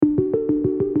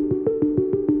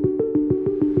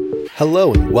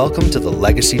Hello and welcome to the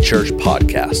Legacy Church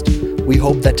podcast. We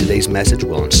hope that today's message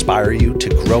will inspire you to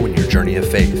grow in your journey of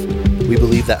faith. We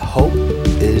believe that hope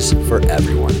is for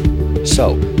everyone.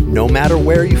 So, no matter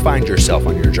where you find yourself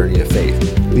on your journey of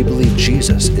faith, we believe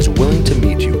Jesus is willing to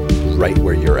meet you right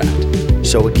where you're at.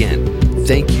 So again,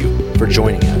 thank you for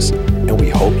joining us, and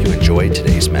we hope you enjoy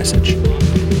today's message.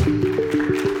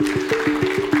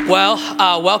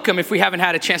 Well, welcome. If we haven't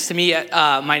had a chance to meet yet,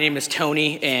 my name is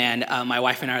Tony, and my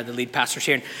wife and I are the lead pastors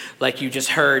here. And like you just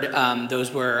heard,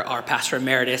 those were our pastor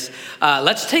emeritus.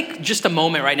 Let's take just a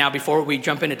moment right now before we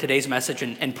jump into today's message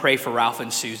and pray for Ralph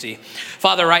and Susie.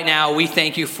 Father, right now, we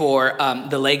thank you for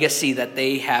the legacy that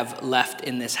they have left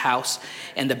in this house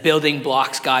and the building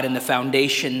blocks, God, and the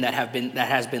foundation that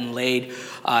has been laid.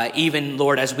 Even,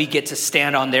 Lord, as we get to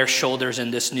stand on their shoulders in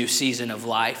this new season of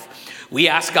life. We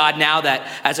ask, God, now that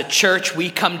as a church, we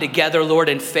come together, Lord,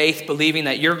 in faith, believing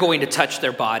that you're going to touch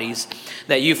their bodies,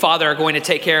 that you, Father, are going to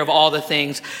take care of all the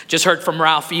things. Just heard from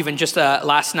Ralph even just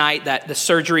last night that the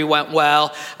surgery went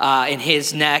well in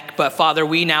his neck. But, Father,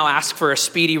 we now ask for a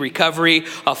speedy recovery,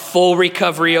 a full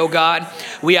recovery, oh God.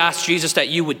 We ask, Jesus, that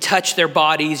you would touch their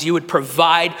bodies, you would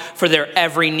provide for their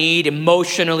every need,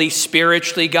 emotionally,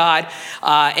 spiritually, God,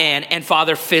 and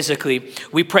Father, physically.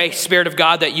 We pray, Spirit of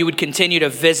God, that you would continue to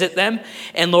visit them.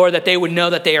 And Lord, that they would know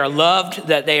that they are loved,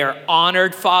 that they are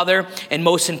honored, Father, and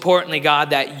most importantly, God,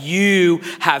 that you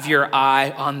have your eye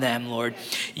on them, Lord.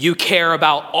 You care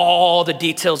about all the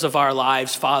details of our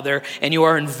lives, Father, and you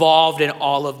are involved in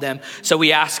all of them. So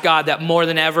we ask, God, that more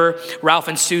than ever, Ralph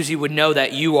and Susie would know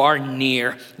that you are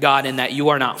near, God, and that you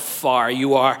are not far.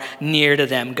 You are near to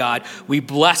them, God. We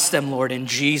bless them, Lord, in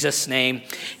Jesus' name.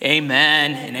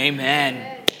 Amen and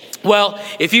amen. Well,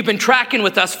 if you've been tracking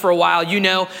with us for a while, you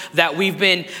know that we've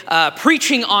been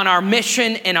preaching on our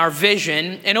mission and our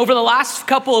vision. And over the last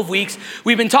couple of weeks,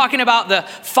 we've been talking about the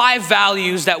 5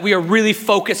 values that we are really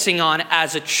focusing on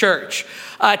as a church.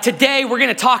 Today, we're going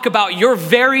to talk about your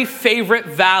very favorite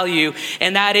value,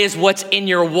 and that is what's in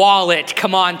your wallet.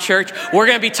 Come on, church. We're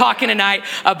going to be talking tonight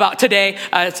about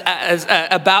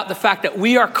about the fact that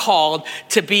we are called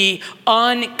to be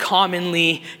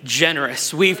uncommonly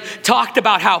generous. We've talked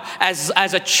about how, as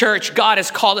a church, God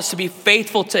has called us to be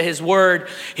faithful to his word.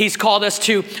 He's called us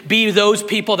to be those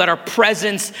people that are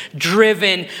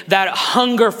presence-driven, that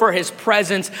hunger for his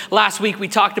presence. Last week, we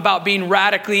talked about being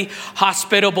radically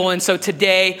hospitable, and so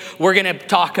today, we're going to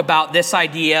talk about this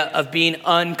idea of being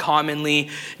uncommonly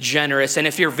generous. And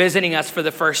if you're visiting us for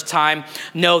the first time,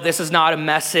 no, this is not a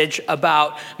message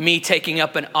about me taking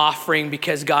up an offering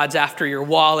because God's after your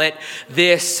wallet.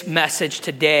 This message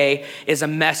today is a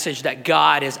message that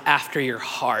God is after your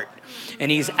heart.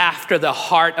 And he's after the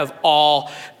heart of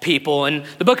all people. And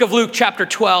the book of Luke, chapter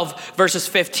 12, verses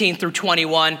 15 through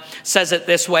 21 says it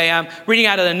this way. I'm reading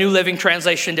out of the New Living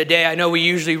Translation today. I know we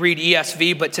usually read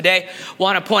ESV, but today I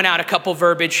want to point out a couple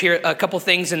verbiage here, a couple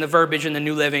things in the verbiage in the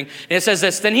New Living. And it says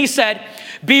this, then he said,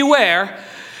 beware,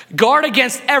 guard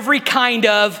against every kind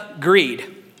of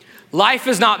greed. Life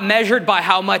is not measured by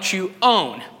how much you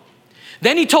own.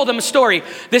 Then he told them a story.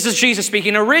 This is Jesus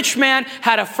speaking. A rich man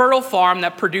had a fertile farm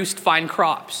that produced fine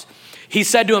crops. He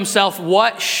said to himself,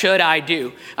 what should I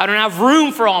do? I don't have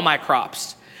room for all my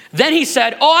crops. Then he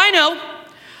said, oh, I know.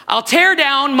 I'll tear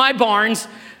down my barns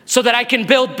so that I can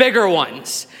build bigger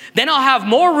ones. Then I'll have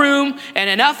more room and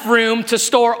enough room to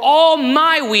store all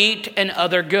my wheat and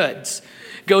other goods.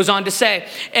 Goes on to say,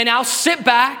 and I'll sit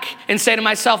back and say to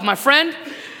myself, my friend,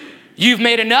 you've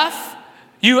made enough.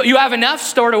 You have enough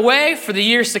stored away for the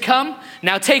years to come.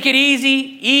 Now take it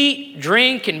easy, eat,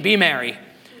 drink, and be merry.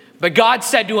 But God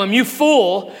said to him, you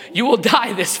fool, you will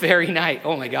die this very night.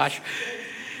 Oh my gosh.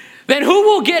 Then who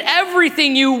will get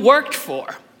everything you worked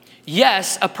for?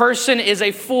 Yes, a person is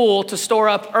a fool to store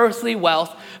up earthly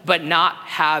wealth, but not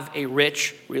have a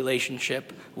rich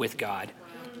relationship with God.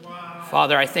 Wow.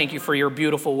 Father, I thank you for your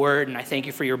beautiful word, and I thank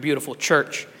you for your beautiful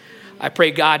church. I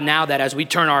pray, God, now that as we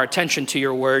turn our attention to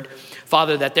your word,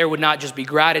 Father, that there would not just be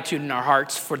gratitude in our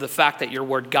hearts for the fact that your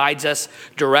word guides us,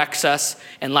 directs us,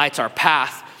 and lights our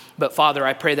path. But Father,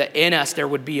 I pray that in us there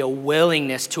would be a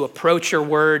willingness to approach your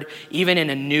word even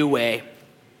in a new way.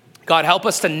 God, help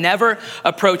us to never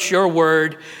approach your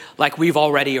word like we've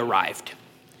already arrived.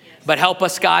 But help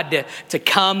us, God, to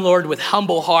come, Lord, with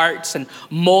humble hearts and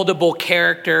moldable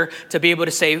character to be able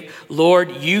to say, Lord,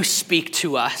 you speak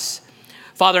to us.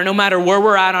 Father, no matter where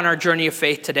we're at on our journey of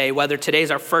faith today, whether today's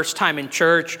our first time in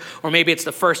church, or maybe it's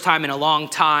the first time in a long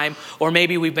time, or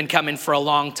maybe we've been coming for a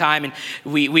long time and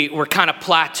we're kind of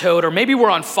plateaued, or maybe we're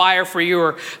on fire for you,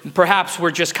 or perhaps we're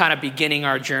just kind of beginning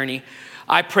our journey.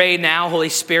 I pray now, Holy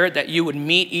Spirit, that you would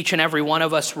meet each and every one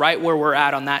of us right where we're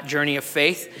at on that journey of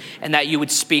faith, and that you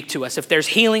would speak to us. If there's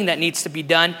healing that needs to be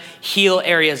done, heal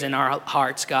areas in our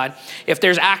hearts, God. If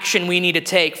there's action we need to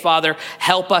take, Father,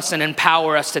 help us and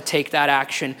empower us to take that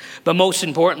action. But most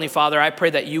importantly, Father, I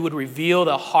pray that you would reveal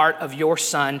the heart of your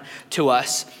Son to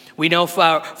us. We know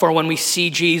for when we see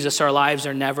Jesus, our lives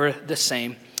are never the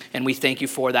same. And we thank you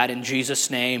for that in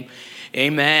Jesus' name.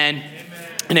 Amen. Amen.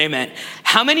 And amen.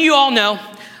 How many of you all know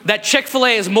that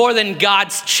Chick-fil-A is more than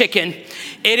God's chicken?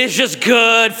 It is just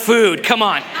good food. Come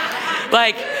on.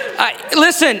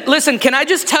 Listen, can I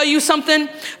just tell you something?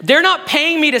 They're not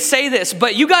paying me to say this,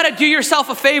 but you got to do yourself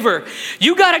a favor.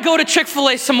 You got to go to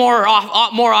Chick-fil-A some more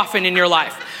often in your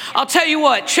life. I'll tell you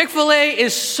what, Chick-fil-A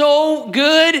is so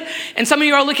good. And some of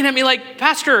you are looking at me like,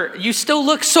 Pastor, you still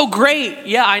look so great.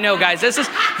 Yeah, I know, guys.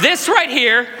 This right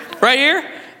here,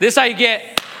 this I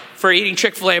get for eating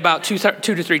Chick-fil-A about two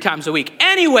to three times a week.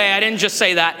 Anyway, I didn't just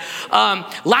say that.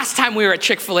 Last time we were at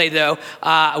Chick-fil-A, though,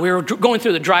 we were going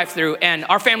through the drive-thru, and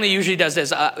our family usually does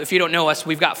this. If you don't know us,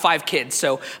 we've got 5 kids,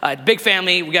 so big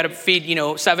family. We got to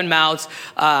feed 7 mouths,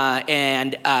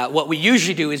 and what we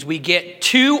usually do is we get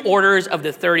 2 orders of the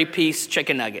 30-piece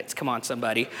chicken nuggets. Come on,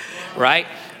 somebody, right?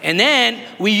 And then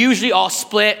we usually all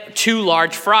split 2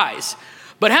 large fries.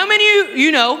 But how many of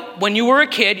you know, when you were a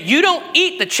kid, you don't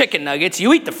eat the chicken nuggets,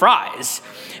 you eat the fries.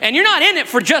 And you're not in it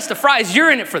for just the fries, you're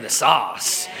in it for the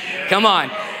sauce. Come on.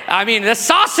 I mean, the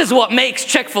sauce is what makes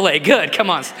Chick-fil-A good.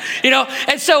 Come on.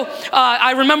 And so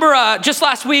I remember just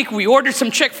last week, we ordered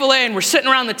some Chick-fil-A and we're sitting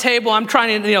around the table. I'm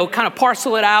trying to, kind of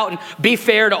parcel it out and be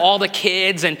fair to all the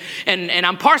kids. And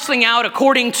I'm parceling out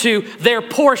according to their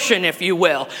portion, if you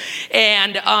will.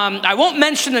 And I won't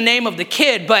mention the name of the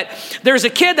kid, but there's a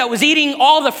kid that was eating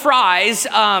all the fries.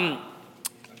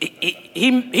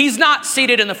 He's not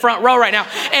seated in the front row right now,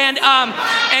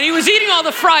 and he was eating all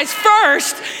the fries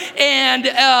first, and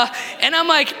I'm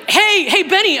like, hey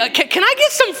Benny, can I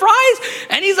get some fries?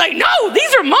 And he's like, no,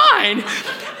 these are mine.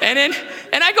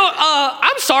 And I go,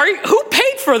 I'm sorry, who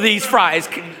paid for these fries?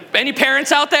 Any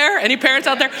parents out there?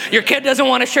 Your kid doesn't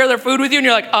want to share their food with you, and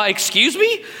you're like, excuse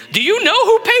me? Do you know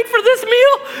who paid for this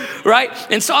meal?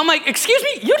 Right? And so I'm like, excuse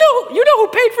me, you know who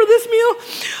paid for this meal?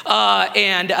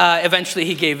 And eventually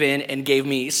he gave in and gave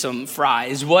me some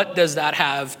fries. What does that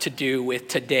have to do with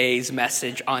today's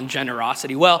message on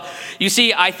generosity? Well, you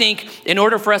see, I think in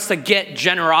order for us to get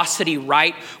generosity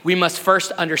right, we must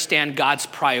first understand God's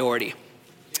priority.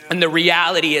 And the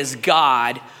reality is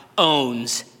God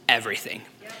owns everything.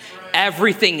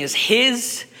 Everything is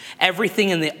his. Everything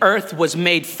in the earth was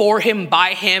made for him,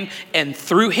 by him, and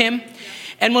through him.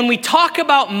 And when we talk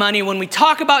about money, when we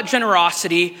talk about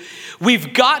generosity,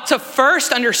 we've got to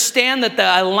first understand that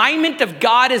the alignment of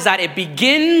God is that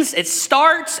it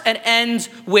starts and ends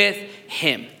with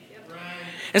him.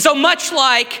 And so much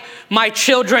like my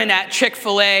children at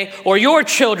Chick-fil-A or your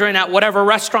children at whatever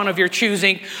restaurant of your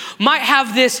choosing might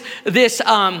have this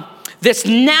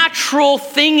natural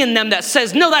thing in them that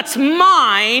says, no, that's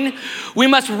mine. We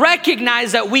must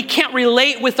recognize that we can't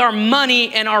relate with our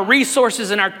money and our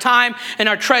resources and our time and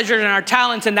our treasures and our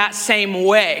talents in that same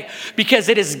way, because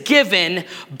it is given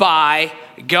by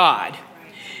God.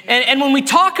 And when we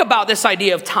talk about this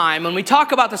idea of time, when we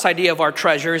talk about this idea of our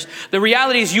treasures, the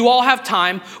reality is you all have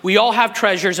time, we all have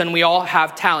treasures, and we all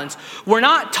have talents. We're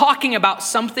not talking about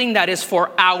something that is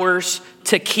for ours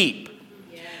to keep.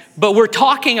 But we're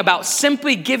talking about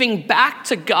simply giving back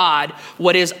to God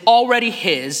what is already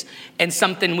his and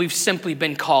something we've simply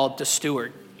been called to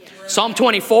steward. Psalm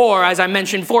 24, as I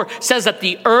mentioned before, says that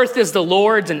the earth is the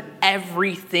Lord's and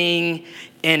everything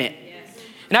in it.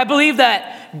 And I believe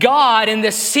that God in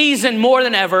this season more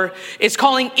than ever is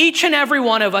calling each and every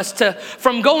one of us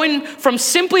from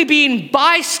simply being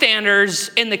bystanders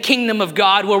in the kingdom of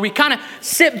God, where we kind of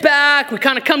sit back, we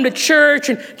kind of come to church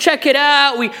and check it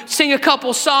out, we sing a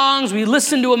couple songs, we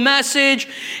listen to a message,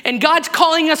 and God's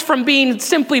calling us from being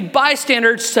simply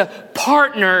bystanders to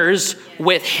partners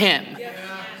with him.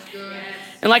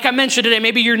 And like I mentioned today,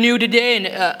 maybe you're new today, and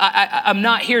I'm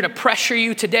not here to pressure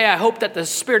you today. I hope that the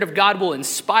Spirit of God will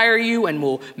inspire you and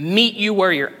will meet you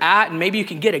where you're at. And maybe you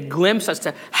can get a glimpse as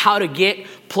to how to get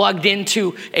plugged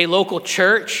into a local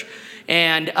church.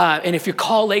 And if you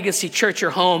call Legacy Church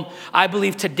your home, I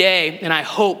believe today, and I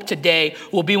hope today,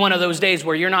 will be one of those days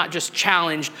where you're not just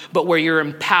challenged, but where you're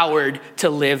empowered to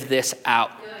live this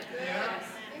out.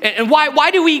 And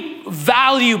why do we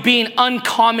value being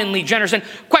uncommonly generous? And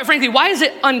quite frankly, why is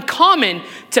it uncommon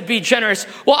to be generous?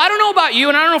 Well, I don't know about you,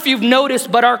 and I don't know if you've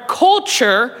noticed, but our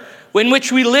culture in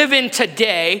which we live in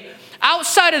today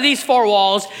outside of these four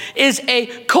walls is a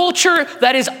culture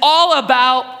that is all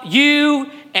about you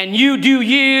and you do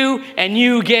you and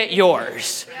you get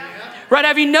yours. Right?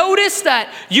 Have you noticed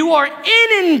that you are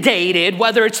inundated,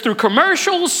 whether it's through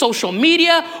commercials, social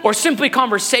media, or simply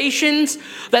conversations,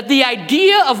 that the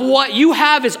idea of what you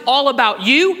have is all about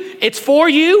you, it's for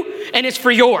you, and it's for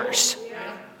yours.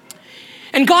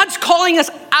 And God's calling us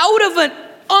out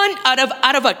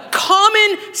of a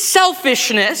common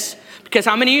selfishness, because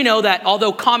how many of you know that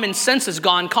although common sense is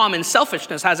gone, common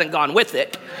selfishness hasn't gone with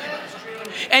it?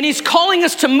 And he's calling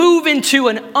us to move into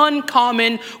an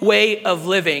uncommon way of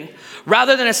living.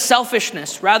 Rather than a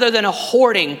selfishness, rather than a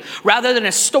hoarding, rather than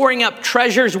a storing up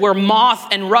treasures where moth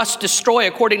and rust destroy,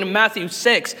 according to Matthew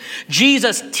 6,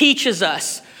 Jesus teaches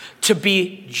us to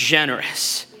be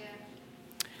generous.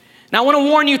 Now, I want to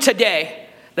warn you today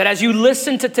that as you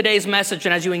listen to today's message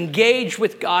and as you engage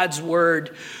with God's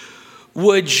word,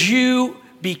 would you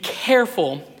be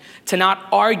careful to not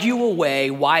argue away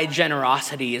why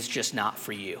generosity is just not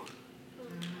for you?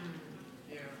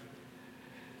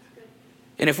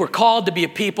 And if we're called to be a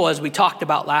people, as we talked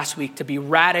about last week, to be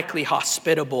radically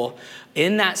hospitable,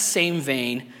 in that same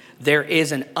vein, there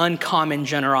is an uncommon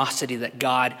generosity that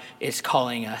God is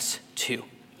calling us to.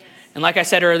 And like I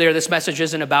said earlier, this message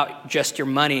isn't about just your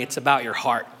money, it's about your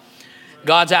heart.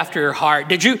 God's after your heart.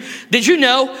 Did you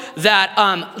know that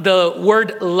the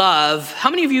word love, how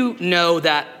many of you know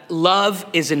that love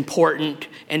is important?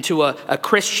 And to a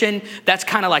Christian, that's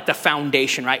kind of like the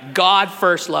foundation, right? God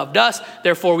first loved us,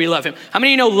 therefore we love him. How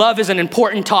many of you know love is an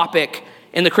important topic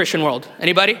in the Christian world?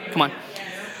 Anybody? Come on.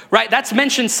 Right, that's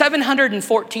mentioned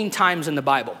 714 times in the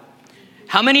Bible.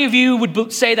 How many of you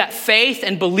would say that faith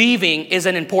and believing is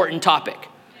an important topic?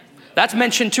 That's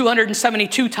mentioned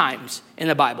 272 times in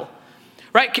the Bible.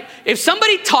 Right? If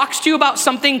somebody talks to you about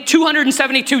something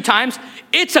 272 times,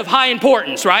 it's of high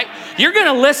importance, right? You're going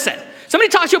to listen. Somebody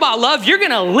talks to you about love, you're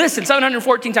going to listen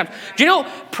 714 times. Do you know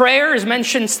prayer is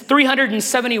mentioned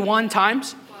 371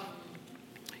 times?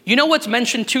 You know what's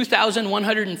mentioned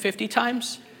 2,150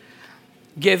 times?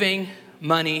 Giving,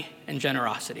 money, and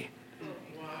generosity.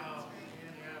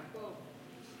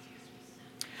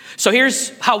 So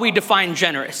here's how we define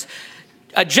generous.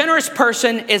 A generous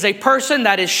person is a person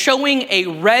that is showing a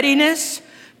readiness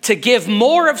to give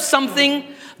more of something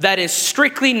that is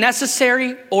strictly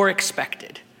necessary or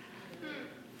expected.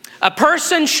 A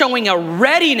person showing a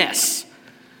readiness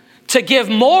to give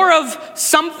more of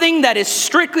something that is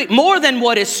strictly, more than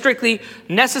what is strictly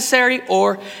necessary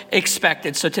or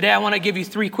expected. So today I want to give you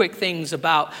three quick things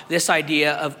about this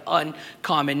idea of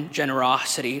uncommon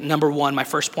generosity. Number one, my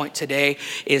first point today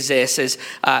is this,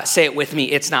 say it with me,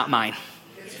 it's not mine.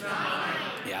 It's not mine.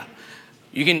 Yeah.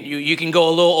 You can go a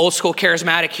little old school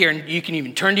charismatic here, and you can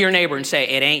even turn to your neighbor and say,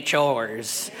 it ain't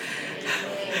yours.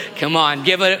 Come on,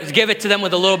 give it to them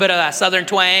with a little bit of that southern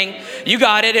twang. You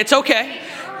got it, it's okay.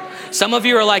 Some of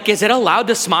you are like, is it allowed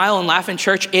to smile and laugh in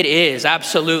church? It is,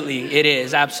 absolutely, it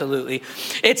is, absolutely.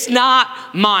 It's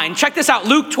not mine. Check this out,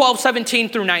 Luke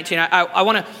 12:17 through 19. I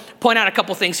want to point out a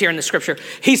couple things here in the scripture.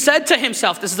 He said to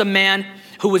himself, this is a man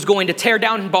who was going to tear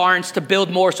down barns to build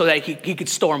more so that he could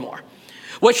store more.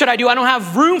 What should I do? I don't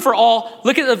have room for all,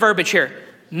 look at the verbiage here,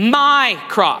 my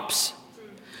crops.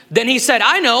 Then he said,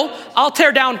 I know, I'll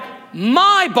tear down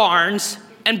my barns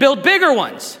and build bigger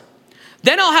ones.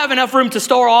 Then I'll have enough room to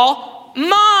store all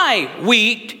my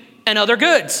wheat and other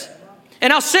goods.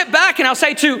 And I'll sit back and I'll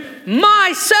say to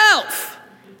myself,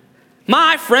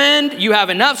 my friend, you have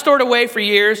enough stored away for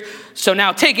years, so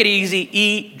now take it easy,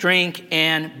 eat, drink,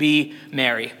 and be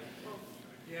merry.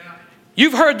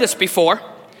 You've heard this before.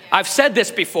 I've said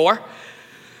this before.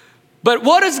 But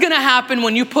what is going to happen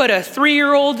when you put a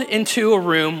 3-year-old into a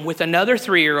room with another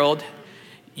 3-year-old?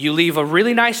 You leave a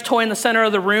really nice toy in the center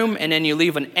of the room, and then you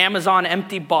leave an Amazon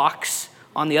empty box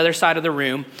on the other side of the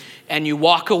room, and you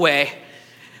walk away.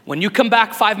 When you come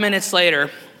back 5 minutes later,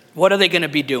 what are they going to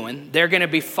be doing? They're going to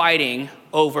be fighting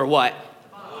over what?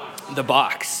 The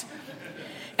box.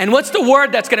 And what's the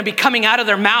word that's going to be coming out of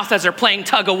their mouth as they're playing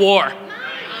tug of war?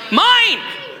 Mine!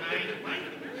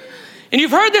 And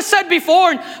you've heard this said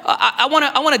before, and I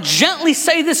want to gently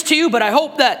say this to you, but I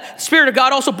hope that the Spirit of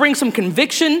God also brings some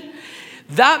conviction.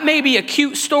 That may be a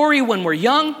cute story when we're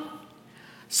young.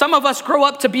 Some of us grow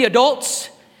up to be adults,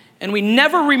 and we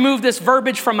never remove this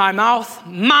verbiage from my mouth,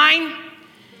 mine,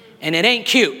 and it ain't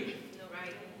cute.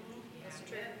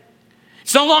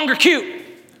 It's no longer cute.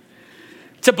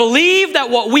 To believe that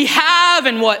what we have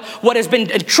and what has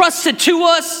been entrusted to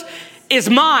us is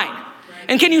mine.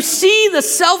 And can you see the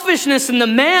selfishness in the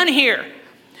man here?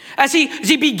 As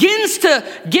he begins to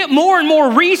get more and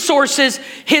more resources,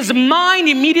 his mind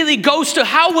immediately goes to,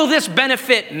 how will this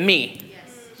benefit me?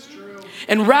 Yes, true.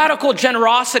 And radical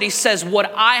generosity says,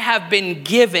 what I have been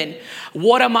given,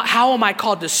 how am I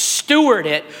called to steward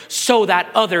it so that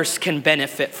others can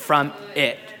benefit from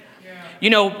it? You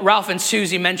know, Ralph and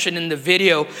Susie mentioned in the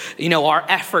video, our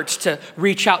efforts to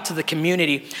reach out to the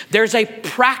community. There's a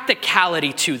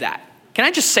practicality to that. Can I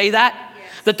just say that?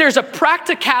 That there's a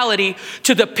practicality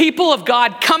to the people of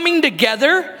God coming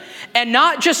together and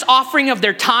not just offering of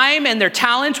their time and their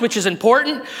talents, which is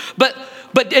important,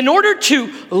 but in order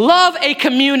to love a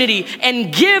community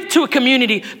and give to a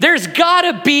community, there's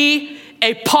gotta be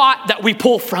a pot that we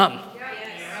pull from.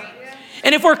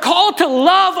 And if we're called to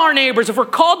love our neighbors, if we're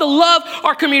called to love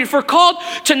our community, if we're called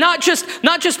to not just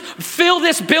fill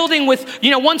this building with,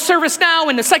 one service now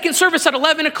and the second service at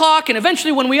 11 o'clock, and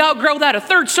eventually when we outgrow that, a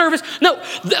third service. No,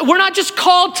 we're not just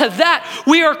called to that.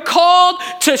 We are called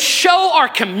to show our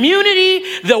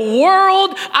community, the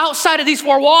world outside of these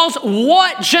four walls,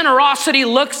 what generosity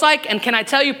looks like. And can I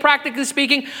tell you, practically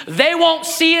speaking, they won't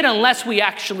see it unless we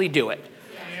actually do it.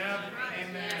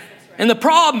 And the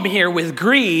problem here with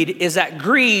greed is that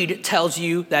greed tells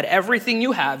you that everything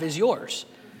you have is yours.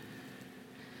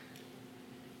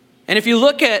 And if you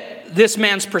look at this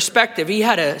man's perspective, he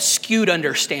had a skewed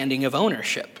understanding of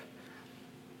ownership.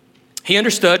 He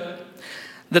understood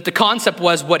that the concept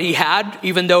was what he had,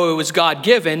 even though it was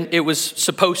God-given, it was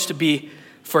supposed to be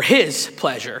for his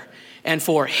pleasure and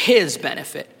for his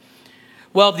benefit.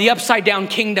 Well, the upside-down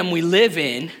kingdom we live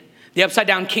in, the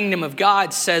upside-down kingdom of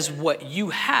God, says what you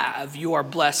have, you are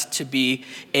blessed to be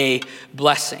a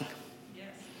blessing. Yes.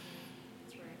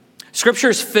 That's right. Scripture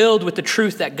is filled with the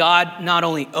truth that God not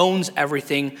only owns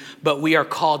everything, but we are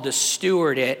called to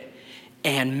steward it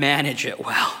and manage it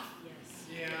well.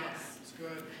 Yes. That's good.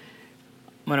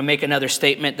 I'm going to make another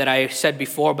statement that I said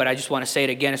before, but I just want to say it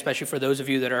again, especially for those of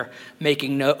you that are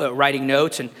writing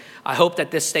notes. And I hope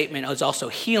that this statement is also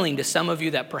healing to some of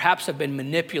you that perhaps have been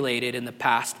manipulated in the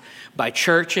past by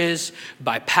churches,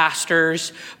 by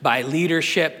pastors, by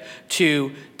leadership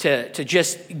to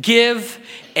just give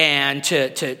and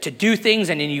to do things,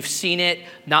 and then you've seen it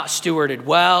not stewarded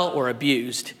well or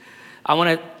abused. I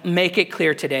want to make it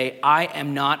clear today, I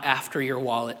am not after your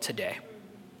wallet today.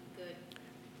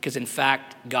 Because in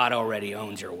fact, God already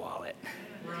owns your wallet.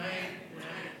 Right.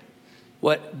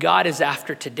 What God is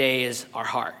after today is our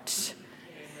hearts.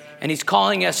 And he's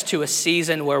calling us to a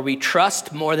season where we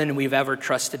trust more than we've ever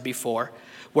trusted before,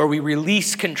 where we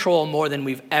release control more than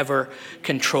we've ever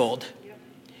controlled.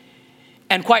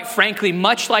 And quite frankly,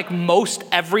 much like most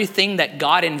everything that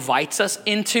God invites us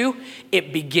into,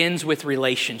 it begins with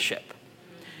relationship.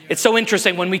 It's so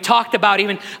interesting. When we talked about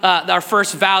even our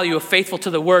first value of faithful to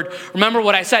the word, remember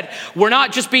what I said, we're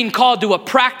not just being called to a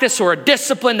practice or a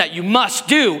discipline that you must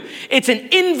do. It's an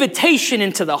invitation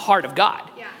into the heart of God.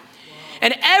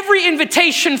 And every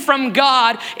invitation from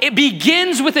God, it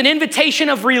begins with an invitation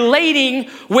of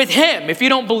relating with him. If you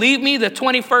don't believe me, the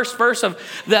 21st verse of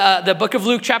the book of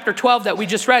Luke chapter 12 that we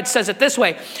just read says it this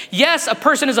way. Yes, a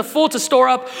person is a fool to store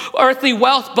up earthly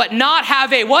wealth, but not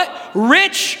have a what?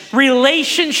 Rich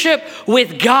relationship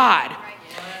with God.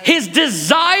 His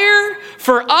desire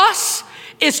for us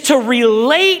is to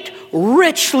relate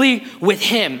richly with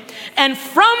him. And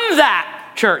from that,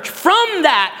 church, from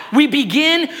that, we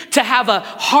begin to have a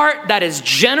heart that is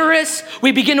generous.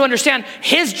 We begin to understand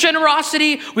his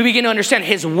generosity. We begin to understand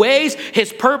his ways,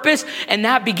 his purpose, and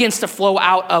that begins to flow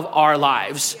out of our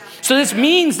lives. So this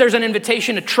means there's an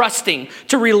invitation to trusting,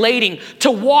 to relating,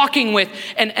 to walking with.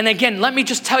 And again, let me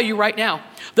just tell you right now,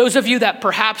 those of you that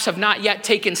perhaps have not yet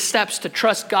taken steps to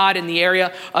trust God in the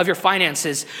area of your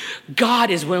finances, God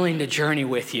is willing to journey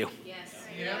with you.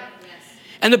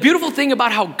 And the beautiful thing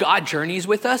about how God journeys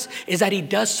with us is that he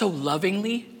does so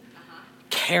lovingly,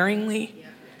 caringly,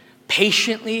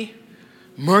 patiently,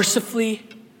 mercifully.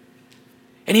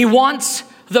 And he wants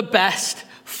the best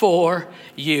for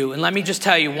you. And let me just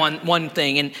tell you one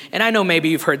thing. And I know maybe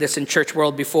you've heard this in church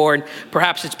world before, and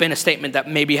perhaps it's been a statement that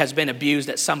maybe has been abused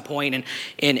at some point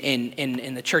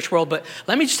in the church world. But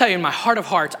let me just tell you, in my heart of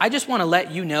hearts, I just want to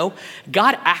let you know,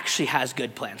 God actually has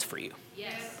good plans for you.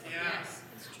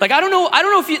 Like, I don't know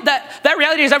if that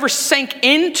reality has ever sank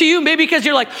into you, maybe because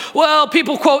you're like, well,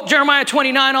 people quote Jeremiah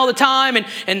 29 all the time, and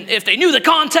if they knew the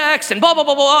context and blah, blah,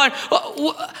 blah,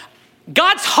 blah.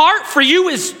 God's heart for you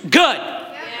is good.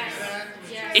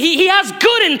 Yes. He has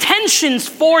good intentions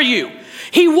for you.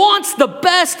 He wants the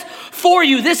best for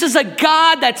you. This is a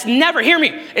God that's never, hear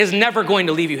me, is never going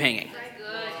to leave you hanging.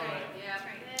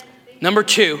 Number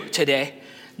 2 today,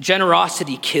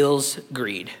 generosity kills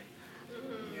greed.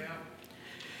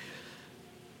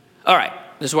 All right,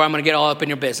 this is where I'm going to get all up in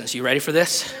your business. You ready for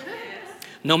this?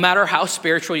 No matter how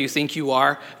spiritual you think you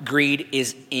are, greed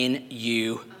is in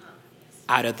you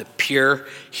out of the pure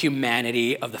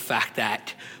humanity of the fact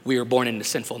that we were born into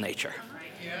sinful nature.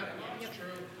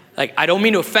 Like, I don't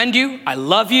mean to offend you. I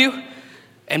love you.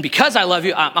 And because I love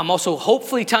you, I'm also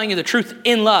hopefully telling you the truth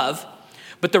in love.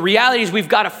 But the reality is we've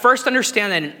got to first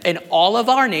understand that in all of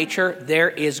our nature, there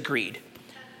is greed.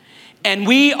 And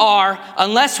we are,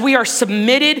 unless we are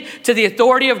submitted to the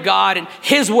authority of God and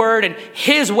his word and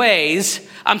his ways,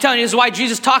 I'm telling you, this is why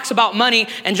Jesus talks about money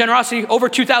and generosity over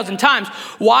 2,000 times.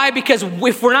 Why? Because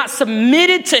if we're not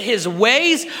submitted to his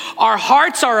ways, our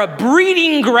hearts are a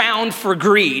breeding ground for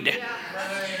greed.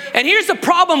 And here's the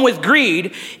problem with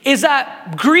greed, is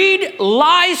that greed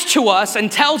lies to us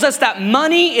and tells us that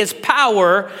money is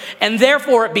power, and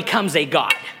therefore it becomes a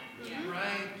god.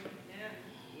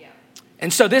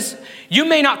 And so you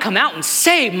may not come out and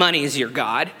say money is your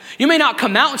God. You may not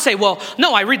come out and say, well,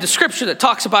 no, I read the scripture that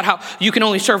talks about how you can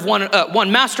only serve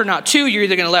one master, not two. You're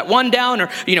either going to let one down or,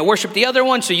 worship the other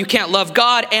one. So you can't love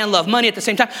God and love money at the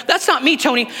same time. That's not me,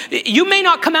 Tony. You may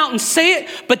not come out and say it,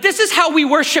 but this is how we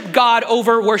worship God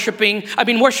over worshiping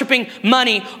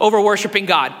money over worshiping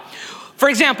God. For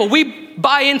example, we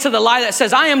buy into the lie that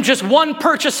says, I am just one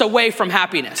purchase away from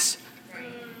happiness.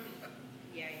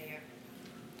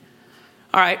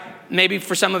 All right, maybe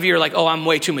for some of you are like, oh, I'm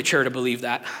way too mature to believe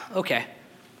that. Okay.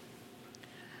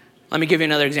 Let me give you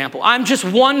another example. I'm just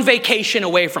one vacation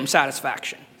away from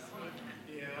satisfaction.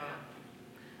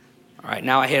 All right,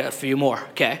 now I hit a few more,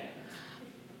 okay?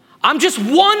 I'm just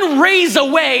one raise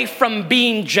away from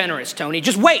being generous, Tony.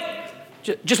 Just wait.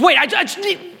 Just wait.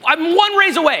 I'm one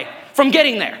raise away from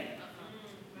getting there.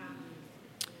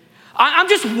 I'm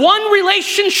just one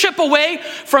relationship away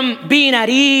from being at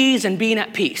ease and being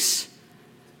at peace.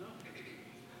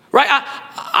 Right?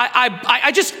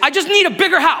 I just need a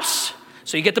bigger house.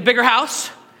 So you get the bigger house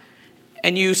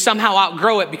and you somehow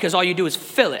outgrow it because all you do is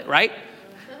fill it, right?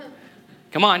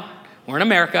 Come on. We're in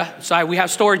America. So we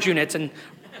have storage units and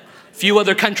few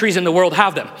other countries in the world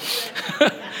have them.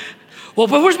 Well,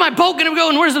 but where's my boat going to go?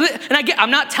 And I'm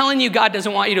not telling you God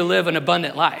doesn't want you to live an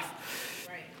abundant life.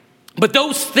 But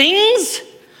those things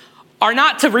are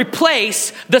not to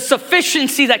replace the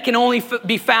sufficiency that can only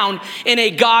be found in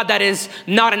a God that is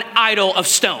not an idol of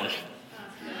stone.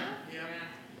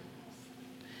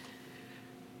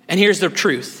 And here's the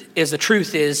truth,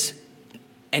 is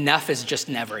enough is just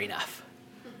never enough.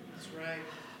 That's right.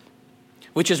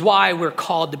 Which is why we're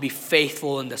called to be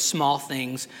faithful in the small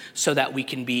things so that we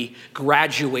can be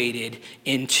graduated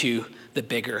into the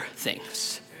bigger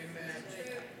things.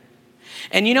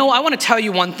 Amen. And I want to tell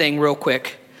you one thing real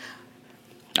quick.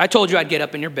 I told you I'd get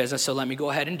up in your business, so let me go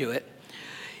ahead and do it.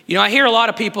 I hear a lot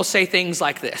of people say things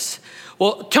like this.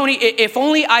 Well, Tony, if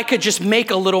only I could just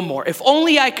make a little more. If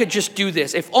only I could just do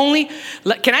this.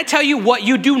 Can I tell you what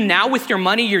you do now with your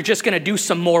money, you're just going to do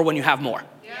some more when you have more.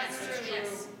 Yes, that's true.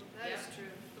 That is true.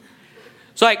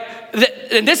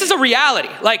 So and this is a reality.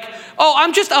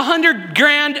 I'm just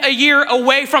 $100,000 a year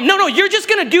away from, no, you're just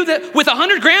going to do with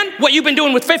 $100,000 what you've been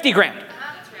doing with $50,000. That's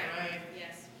right.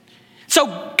 Yes.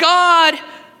 So God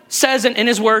says in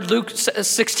his word, Luke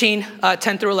 16,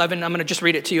 10 through 11, I'm going to just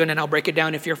read it to you and then I'll break it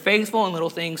down. If you're faithful in little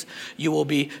things, you will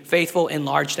be faithful in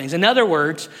large things. In other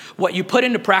words, what you put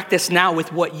into practice now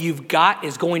with what you've got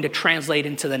is going to translate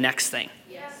into the next thing.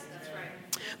 Yes, that's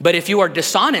right. But if you are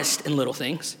dishonest in little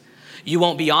things, you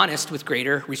won't be honest with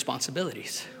greater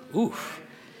responsibilities. Ooh.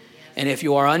 And if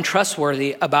you are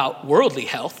untrustworthy about worldly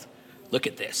health, look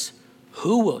at this.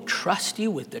 Who will trust you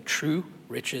with the true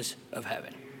riches of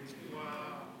heaven?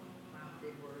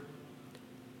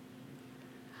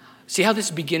 See how this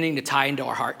is beginning to tie into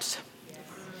our hearts? Yes.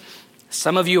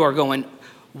 Some of you are going,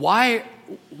 why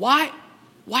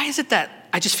is it that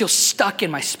I just feel stuck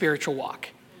in my spiritual walk?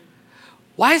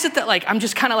 Why is it that I'm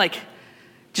just kind of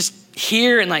just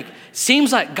here and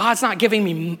seems like God's not giving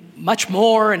me much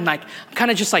more and I'm kind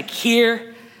of just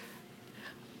here?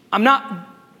 I'm not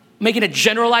making a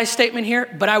generalized statement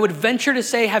here, but I would venture to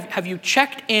say, have you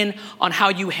checked in on how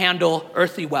you handle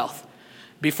earthly wealth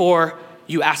before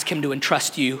you ask him to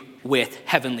entrust you with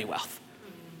heavenly wealth?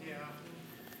 Yeah.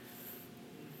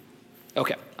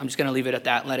 Okay, I'm just going to leave it at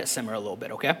that and let it simmer a little bit,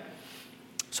 okay?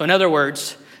 So in other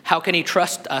words, how can he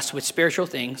trust us with spiritual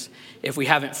things if we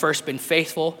haven't first been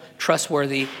faithful,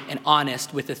 trustworthy, and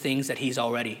honest with the things that he's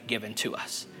already given to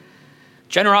us?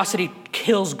 Generosity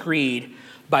kills greed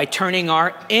by turning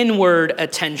our inward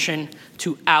attention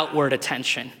to outward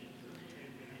attention.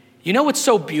 What's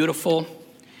so beautiful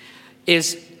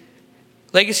is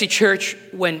Legacy Church,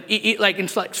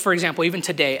 for example, even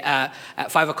today at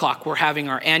 5 o'clock, we're having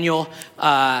our annual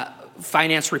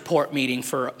finance report meeting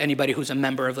for anybody who's a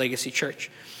member of Legacy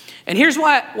Church. And here's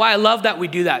why I love that we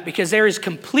do that, because there is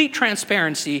complete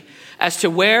transparency as to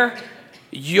where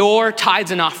your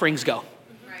tithes and offerings go.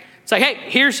 It's like, hey,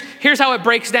 here's how it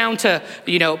breaks down to,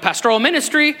 pastoral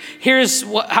ministry. Here's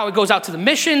how it goes out to the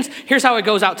missions. Here's how it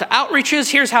goes out to outreaches.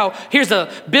 Here's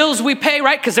the bills we pay,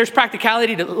 right? Because there's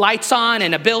practicality to lights on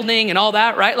and a building and all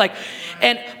that, right?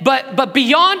 But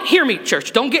beyond, hear me,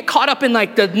 church, don't get caught up in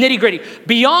like the nitty gritty.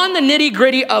 Beyond the nitty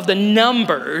gritty of the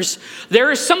numbers,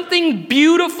 there is something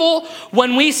beautiful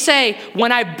when we say,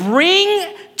 when I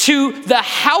bring to the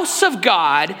house of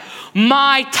God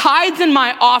my tithes and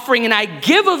my offering, and I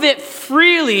give of it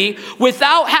freely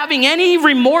without having any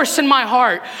remorse in my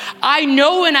heart, I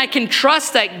know and I can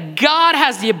trust that God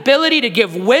has the ability to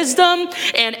give wisdom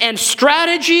and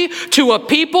strategy to a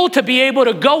people to be able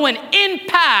to go and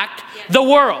impact the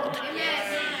world.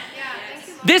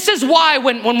 This is why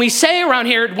when we say around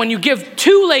here, when you give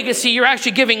to Legacy, you're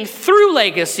actually giving through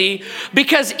Legacy,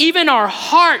 because even our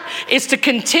heart is to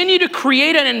continue to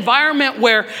create an environment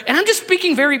where, and I'm just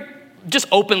speaking just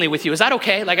openly with you. Is that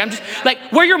okay?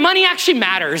 Where your money actually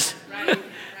matters.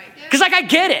 Because I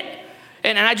get it.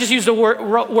 And I just used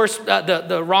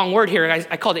the wrong word here.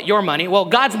 I called it your money. Well,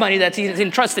 God's money that's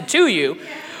entrusted to you.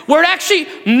 Where it actually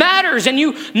matters. And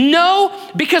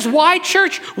because why,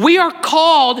 church? We are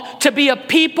called to be a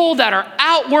people that are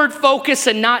outward focused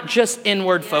and not just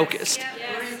inward focused.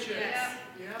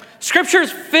 Scripture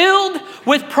is filled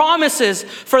with promises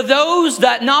for those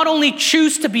that not only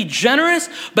choose to be generous,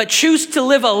 but choose to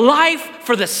live a life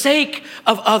for the sake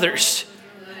of others.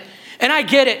 And I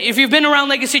get it. If you've been around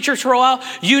Legacy Church for a while,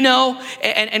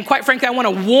 and quite frankly, I want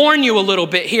to warn you a little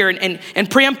bit here and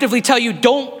preemptively tell you,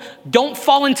 don't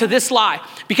fall into this lie.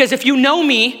 Because if you know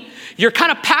me, you're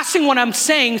kind of passing what I'm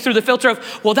saying through the filter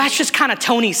of, well, that's just kind of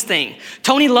Tony's thing.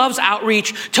 Tony loves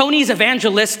outreach. Tony's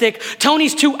evangelistic.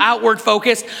 Tony's too outward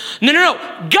focused. No.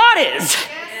 God is.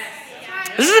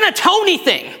 This isn't a Tony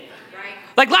thing.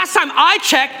 Like last time I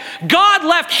checked, God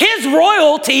left his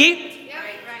royalty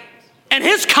and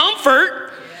his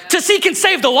comfort to seek and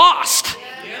save the lost.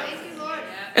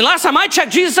 And last time I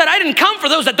checked, Jesus said, I didn't come for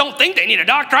those that don't think they need a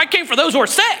doctor. I came for those who are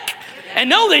sick and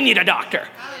know they need a doctor.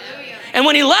 And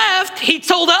when he left, he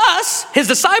told us, his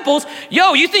disciples,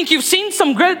 you think you've seen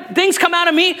some good things come out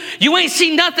of me? You ain't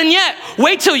seen nothing yet.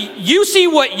 Wait till you see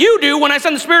what you do when I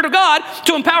send the Spirit of God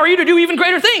to empower you to do even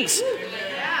greater things.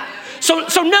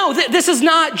 So no, this is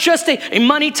not just a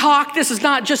money talk. This is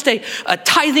not just a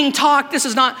tithing talk. This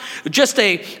is not just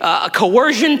a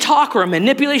coercion talk or a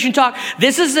manipulation talk.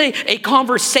 This is a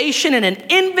conversation and an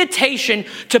invitation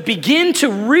to begin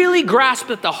to really grasp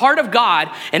that the heart of God,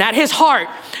 and at his heart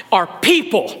are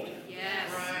people.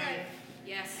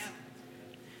 Yes.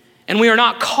 And we are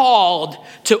not called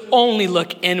to only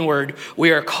look inward.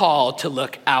 We are called to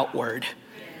look outward.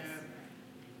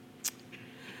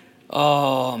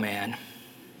 Oh, man.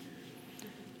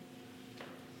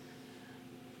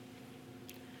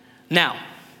 Now,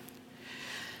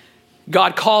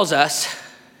 God calls us,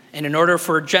 and in order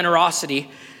for generosity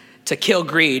to kill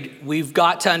greed, we've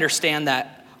got to understand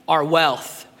that our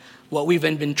wealth, what we've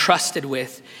been trusted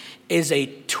with, is a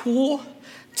tool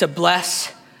to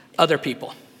bless other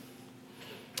people.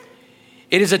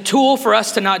 It is a tool for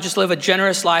us to not just live a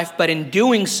generous life, but in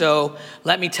doing so,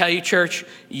 let me tell you, church,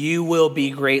 you will be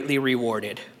greatly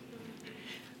rewarded.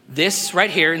 This right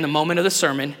here in the moment of the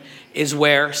sermon is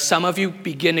where some of you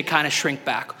begin to kind of shrink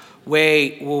back.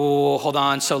 Wait, whoa, hold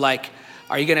on. So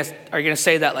are you gonna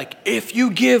say that if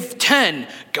you give 10,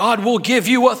 God will give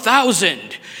you 1,000?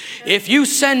 If you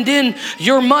send in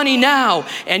your money now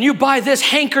and you buy this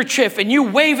handkerchief and you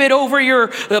wave it over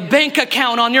your bank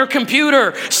account on your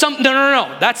computer,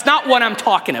 no. That's not what I'm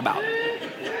talking about.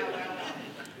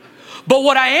 But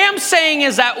what I am saying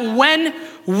is that when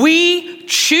we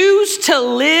choose to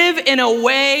live in a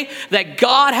way that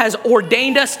God has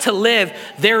ordained us to live,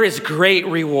 there is great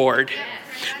reward.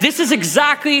 This is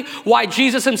exactly why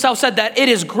Jesus himself said that it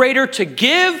is greater to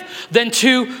give than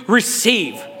to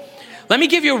receive. Let me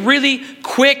give you a really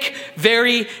quick,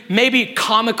 very maybe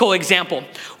comical example.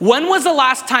 When was the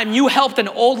last time you helped an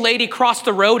old lady cross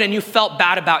the road and you felt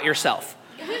bad about yourself?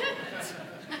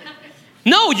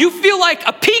 No, you feel like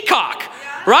a peacock,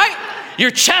 right?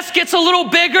 Your chest gets a little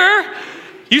bigger.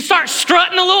 You start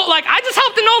strutting a little, like, I just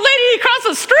helped an old lady across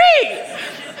the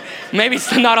street.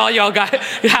 Maybe not all y'all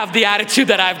have the attitude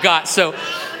that I've got. So,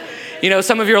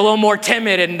 some of you are a little more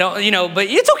timid and don't, but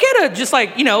it's okay to just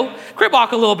crib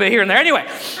walk a little bit here and there. Anyway,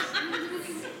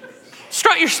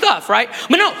 strut your stuff, right?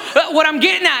 But no, what I'm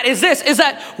getting at is this, is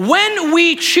that when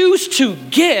we choose to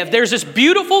give, there's this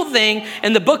beautiful thing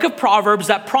in the book of Proverbs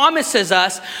that promises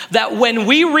us that when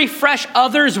we refresh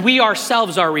others, we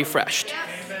ourselves are refreshed.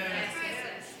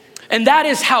 And that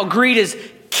is how greed is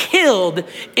killed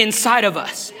inside of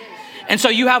us. And so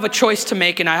you have a choice to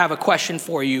make, and I have a question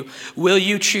for you. Will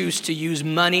you choose to use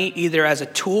money either as a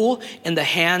tool in the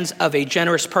hands of a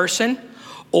generous person,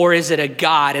 or is it a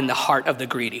God in the heart of the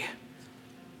greedy?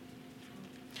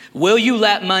 Will you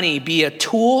let money be a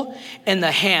tool in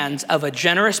the hands of a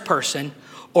generous person,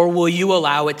 or will you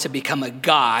allow it to become a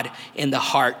God in the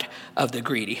heart of the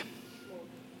greedy?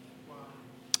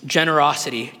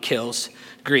 Generosity kills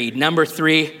greed. Number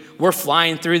 3, we're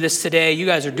flying through this today. You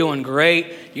guys are doing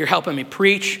great. You're helping me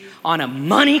preach on a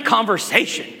money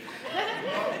conversation.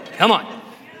 Come on.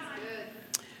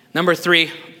 Number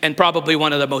 3, and probably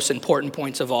one of the most important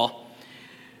points of all,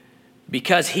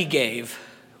 because he gave,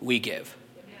 we give.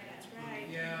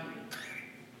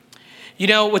 You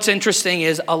know, what's interesting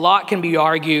is a lot can be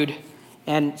argued,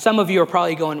 and some of you are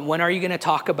probably going, when are you going to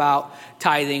talk about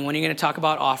tithing? When are you going to talk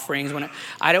about offerings?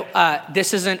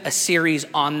 This isn't a series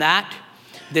on that.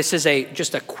 This is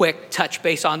just a quick touch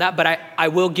base on that, but I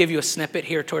will give you a snippet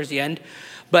here towards the end.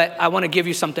 But I want to give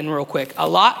you something real quick. A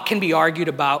lot can be argued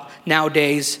about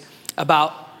nowadays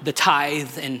about the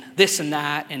tithe and this and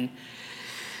that, and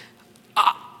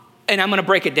I'm going to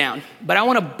break it down. But I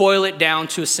want to boil it down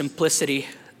to a simplicity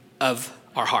of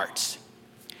our hearts.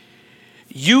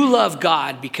 You love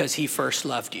God because he first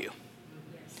loved you.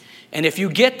 And if you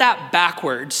get that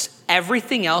backwards,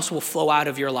 everything else will flow out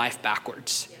of your life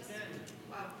backwards.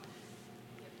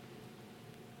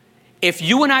 If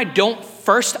you and I don't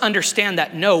first understand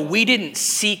that, no, we didn't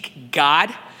seek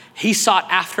God, he sought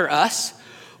after us,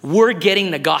 we're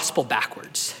getting the gospel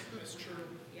backwards. That's true.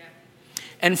 Yeah.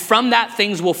 And from that,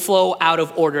 things will flow out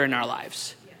of order in our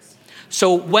lives. Yes.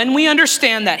 So when we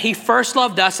understand that he first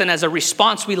loved us, and as a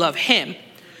response, we love him,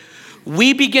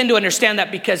 we begin to understand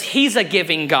that because he's a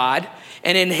giving God,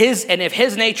 and if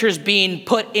his nature is being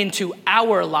put into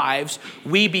our lives,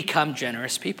 we become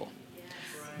generous people.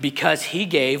 Because he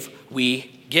gave,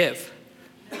 we give.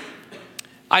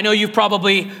 I know you've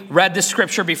probably read this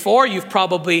scripture before. You've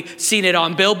probably seen it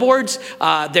on billboards.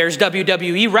 There's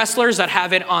WWE wrestlers that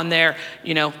have it on their,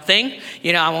 thing.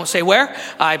 I won't say where.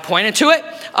 I pointed to it.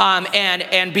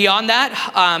 And beyond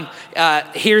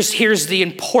that, here's the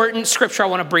important scripture I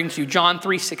want to bring to you. John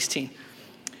 3:16.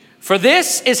 For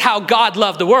this is how God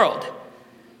loved the world.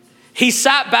 He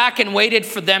sat back and waited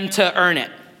for them to earn it.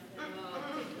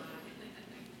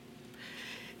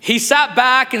 He sat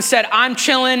back and said, I'm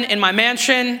chilling in my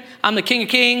mansion. I'm the King of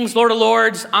Kings, Lord of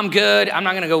Lords. I'm good. I'm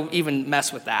not going to go even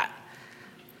mess with that.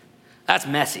 That's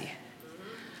messy.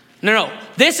 No.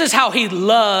 This is how he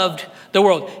loved the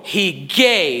world. He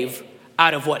gave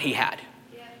out of what he had.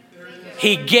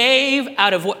 He gave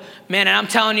out of what, man, and I'm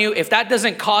telling you, if that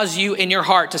doesn't cause you in your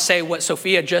heart to say what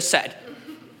Sophia just said,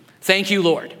 thank you,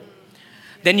 Lord,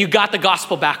 then you got the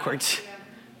gospel backwards.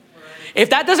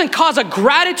 If that doesn't cause a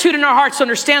gratitude in our hearts to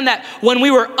understand that when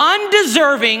we were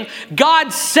undeserving, God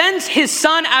sent his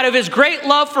son out of his great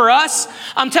love for us,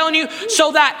 I'm telling you,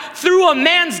 so that through a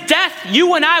man's death,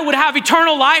 you and I would have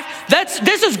eternal life.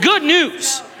 This is good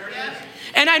news.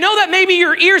 And I know that maybe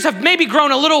your ears have maybe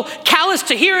grown a little callous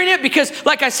to hearing it because,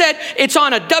 like I said, it's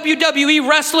on a WWE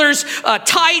wrestler's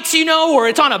tights, or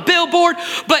it's on a billboard.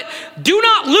 But do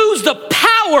not lose the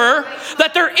power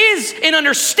that there is in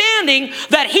understanding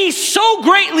that he so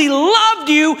greatly loved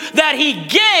you that he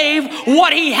gave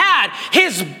what he had,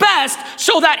 his best,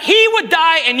 so that he would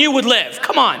die and you would live.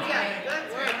 Come on.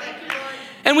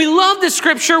 And we love this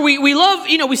scripture. We love,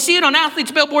 we see it on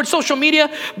athletes, billboards, social media.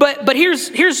 But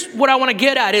here's what I want to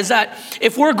get at is that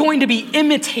if we're going to be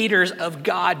imitators of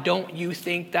God, don't you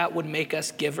think that would make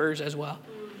us givers as well?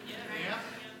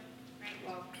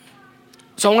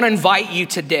 So I want to invite you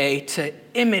today to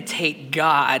imitate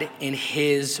God in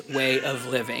his way of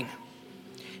living.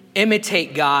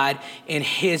 Imitate God in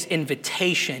his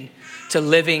invitation to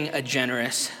living a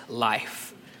generous life.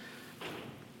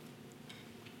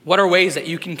 What are ways that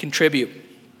you can contribute?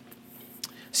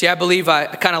 See, I believe I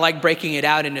kind of like breaking it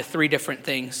out into 3 different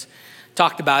things.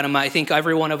 Talked about them. I think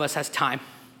every one of us has time.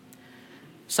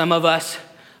 Some of us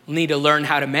need to learn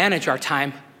how to manage our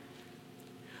time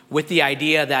with the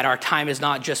idea that our time is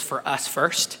not just for us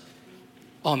first.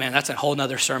 Oh man, that's a whole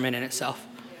nother sermon in itself.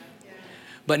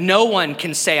 But no one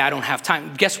can say, I don't have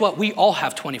time. Guess what? We all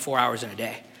have 24 hours in a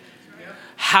day.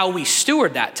 How we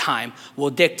steward that time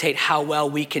will dictate how well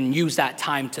we can use that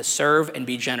time to serve and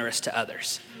be generous to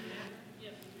others.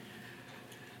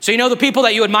 So you know the people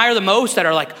that you admire the most that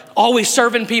are like always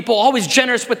serving people, always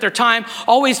generous with their time,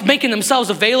 always making themselves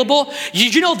available.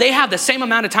 Did you know they have the same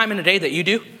amount of time in a day that you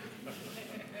do?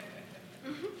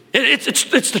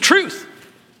 It's the truth.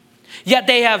 Yet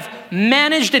they have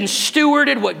managed and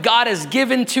stewarded what God has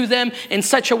given to them in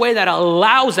such a way that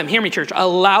allows them, hear me church,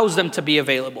 allows them to be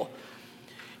available.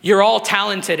 You're all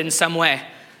talented in some way.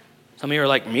 Some of you are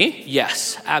like, me?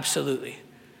 Yes, absolutely.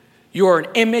 You are an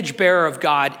image bearer of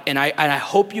God, and I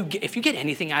hope if you get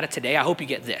anything out of today, I hope you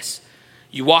get this.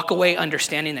 You walk away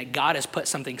understanding that God has put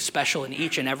something special in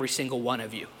each and every single one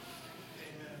of you.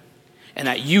 And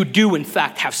that you do, in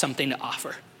fact, have something to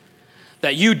offer.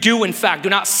 That you do, in fact, do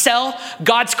not sell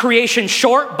God's creation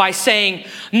short by saying,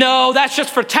 no, that's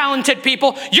just for talented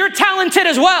people. You're talented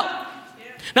as well.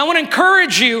 Now, I want to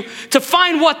encourage you to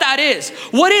find what that is.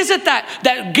 What is it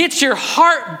that gets your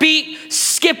heartbeat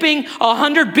skipping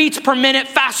 100 beats per minute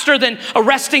faster than a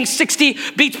resting 60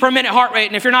 beats per minute heart rate?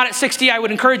 And if you're not at 60, I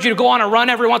would encourage you to go on a run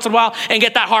every once in a while and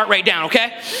get that heart rate down,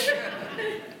 okay?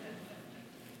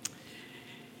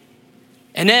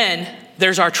 And then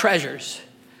there's our treasures,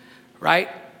 right?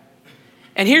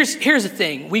 And here's the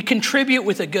thing. We contribute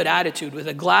with a good attitude, with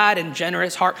a glad and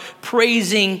generous heart,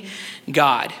 praising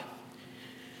God.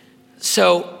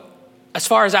 So as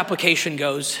far as application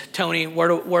goes, Tony, where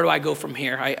do I go from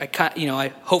here?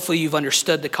 Hopefully you've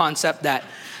understood the concept that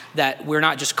we're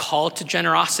not just called to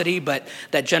generosity, but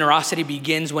that generosity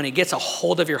begins when it gets a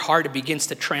hold of your heart. It begins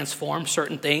to transform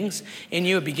certain things in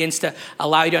you. It begins to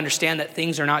allow you to understand that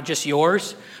things are not just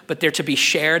yours, but they're to be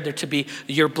shared.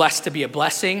 You're blessed to be a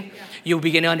blessing. Yeah. You'll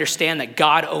begin to understand that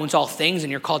God owns all things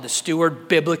and you're called to steward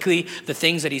biblically the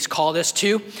things that he's called us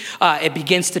to. It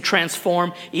begins to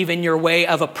transform even your way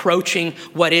of approaching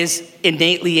what is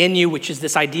innately in you, which is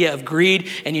this idea of greed.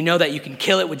 And you know that you can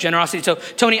kill it with generosity. So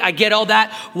Tony, I get all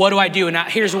that. What do I do? And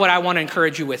here's what I want to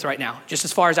encourage you with right now, just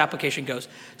as far as application goes.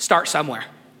 Start somewhere.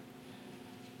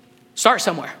 Start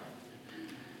somewhere.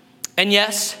 And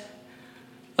yes,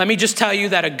 let me just tell you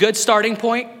that a good starting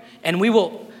point, and we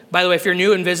will, by the way, if you're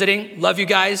new and visiting, love you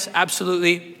guys,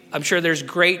 absolutely. I'm sure there's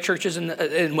great churches and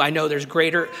I know there's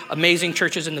greater, amazing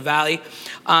churches in the valley.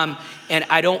 And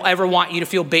I don't ever want you to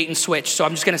feel bait and switch. So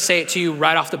I'm just going to say it to you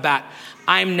right off the bat.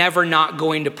 I'm never not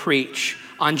going to preach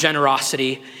on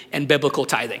generosity and biblical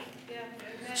tithing.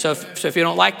 So if you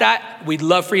don't like that, we'd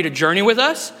love for you to journey with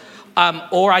us.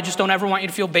 Or I just don't ever want you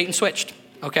to feel bait and switched.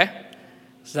 Okay?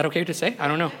 Is that okay to say? I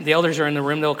don't know. The elders are in the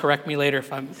room. They'll correct me later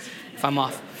if I'm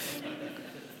off.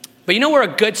 But you know where a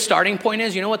good starting point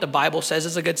is? You know what the Bible says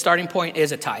is a good starting point?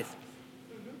 Is a tithe.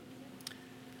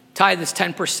 Tithe is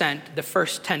 10%, the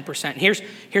first 10%.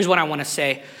 Here's what I want to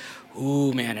say.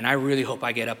 Ooh, man, and I really hope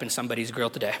I get up in somebody's grill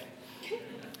today.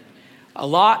 A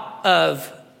lot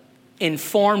of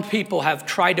informed people have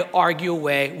tried to argue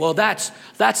away, well, that's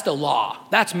the law.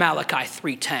 That's Malachi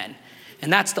 3:10,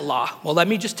 and that's the law. Well, let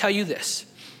me just tell you this.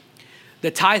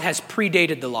 The tithe has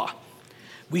predated the law.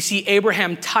 We see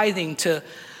Abraham tithing to,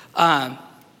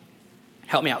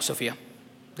 help me out, Sophia,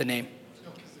 the name.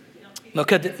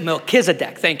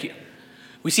 Melchizedek, thank you.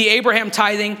 We see Abraham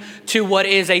tithing to what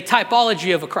is a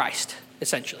typology of a Christ,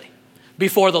 essentially,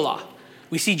 before the law.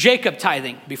 We see Jacob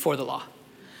tithing before the law.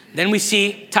 Then we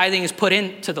see tithing is put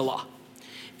into the law.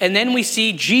 And then we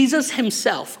see Jesus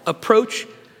himself approach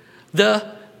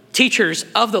the teachers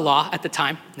of the law at the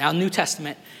time, now New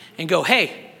Testament, and go,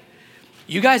 hey,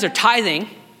 you guys are tithing,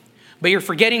 but you're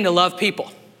forgetting to love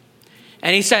people.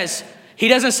 And he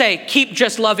doesn't say, keep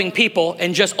just loving people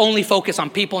and just only focus on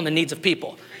people and the needs of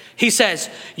people. He says,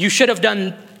 you should have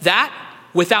done that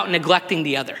without neglecting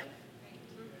the other.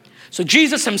 So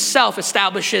Jesus himself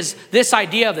establishes this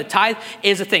idea of the tithe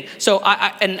is a thing. So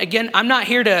and again, I'm not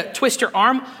here to twist your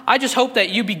arm. I just hope that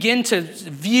you begin to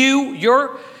view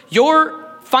your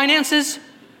finances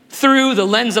through the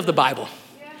lens of the Bible.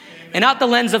 And not the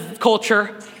lens of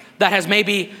culture that has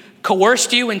maybe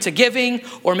coerced you into giving,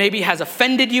 or maybe has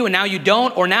offended you and now you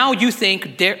don't, or now you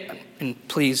think, and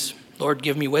please, Lord,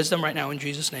 give me wisdom right now in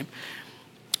Jesus' name.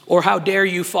 Or how dare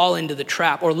you fall into the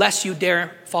trap, or lest you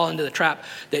dare fall into the trap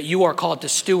that you are called to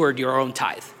steward your own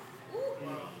tithe.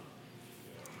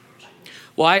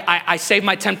 Well, I save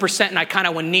my 10% and I kind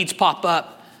of, when needs pop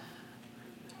up.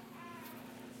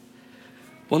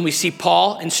 When we see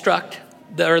Paul instruct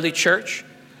the early church,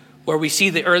 where we see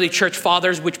the early church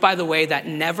fathers, which by the way, that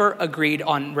never agreed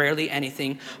on rarely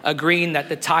anything, agreeing that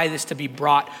the tithe is to be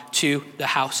brought to the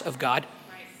house of God.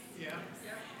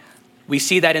 We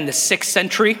see that in the 6th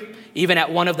century, even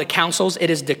at one of the councils, it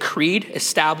is decreed,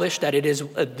 established that it is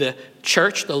the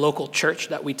church, the local church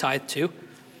that we tithe to.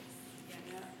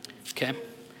 Okay.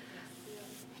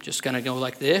 Just going to go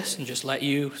like this and just let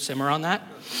you simmer on that.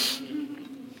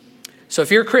 So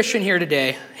if you're a Christian here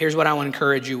today, here's what I want to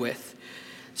encourage you with.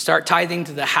 Start tithing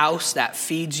to the house that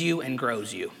feeds you and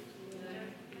grows you.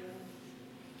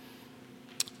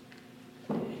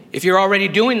 If you're already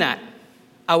doing that,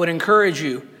 I would encourage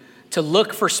you to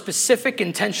look for specific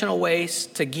intentional ways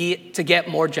to get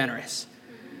more generous.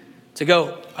 To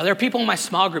go, are there people in my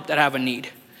small group that have a need?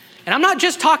 And I'm not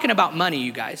just talking about money,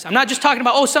 you guys. I'm not just talking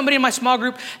about, somebody in my small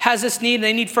group has this need and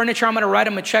they need furniture, I'm going to write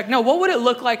them a check. No, what would it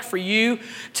look like for you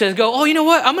to go, you know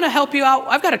what? I'm going to help you out.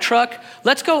 I've got a truck.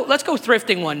 Let's go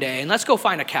thrifting one day and let's go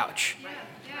find a couch.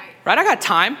 Right? I got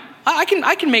time.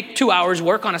 I can make 2 hours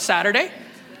work on a Saturday.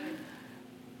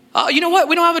 You know what?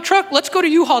 We don't have a truck. Let's go to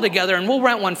U-Haul together and we'll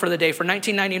rent one for the day for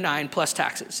 $19.99 plus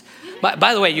taxes.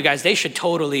 By the way, you guys, they should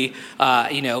totally,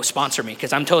 sponsor me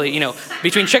because I'm totally,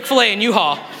 between Chick-fil-A and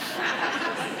U-Haul.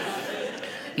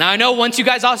 Now, I know once you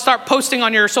guys all start posting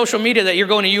on your social media that you're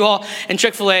going to U-Haul and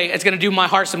Chick-fil-A, it's going to do my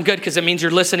heart some good because it means you're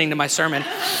listening to my sermon.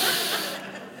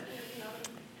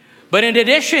 But in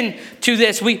addition to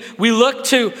this, we look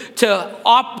to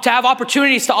have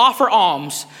opportunities to offer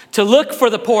alms, to look for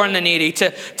the poor and the needy,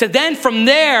 to then from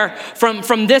there,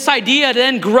 from this idea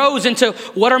then grows into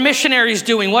what are missionaries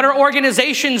doing, what are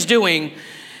organizations doing.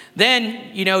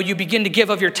 Then, you begin to give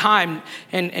of your time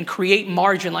and create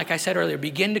margin, like I said earlier,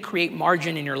 begin to create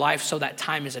margin in your life so that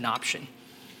time is an option.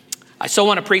 I so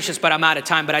want to preach this, but I'm out of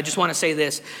time. But I just want to say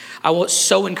this. I will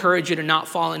so encourage you to not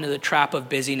fall into the trap of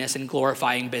busyness and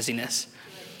glorifying busyness.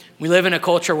 We live in a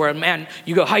culture where, man,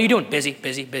 you go, how you doing? Busy,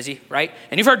 busy, busy, right?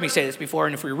 And you've heard me say this before.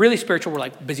 And if we're really spiritual, we're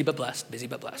like busy but blessed, busy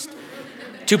but blessed.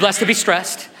 Too blessed to be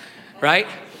stressed, right?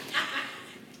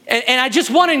 And I just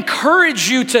want to encourage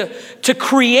you to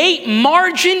create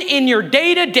margin in your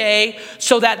day-to-day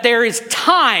so that there is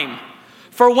time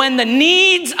for when the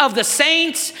needs of the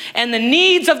saints and the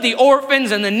needs of the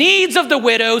orphans and the needs of the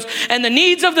widows and the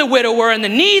needs of the widower and the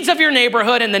needs of your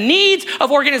neighborhood and the needs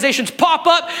of organizations pop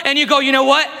up and you go, you know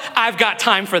what? I've got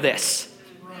time for this.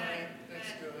 Right. That's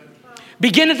good.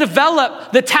 Begin to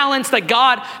develop the talents that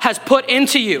God has put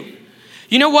into you.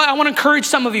 You know what? I want to encourage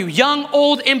some of you, young,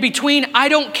 old, in between, I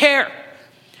don't care.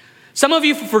 Some of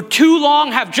you for too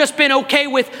long have just been okay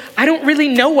with, I don't really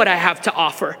know what I have to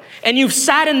offer. And you've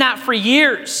sat in that for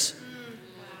years.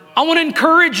 I want to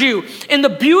encourage you in the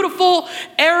beautiful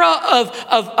era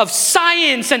of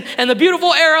science and the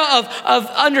beautiful era of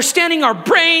understanding our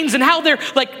brains and how they're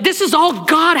like, this is all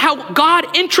God, how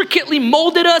God intricately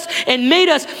molded us and made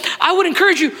us. I would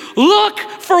encourage you, look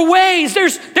for ways.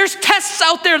 There's tests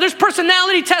out there. There's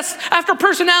personality tests after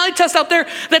personality tests out there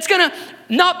that's going to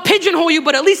not pigeonhole you,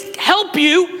 but at least help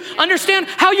you understand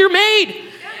how you're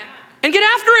made and get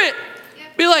after it.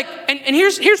 Be like, and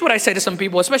here's what I say to some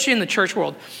people, especially in the church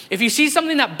world. If you see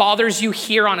something that bothers you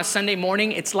here on a Sunday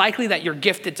morning, it's likely that you're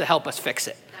gifted to help us fix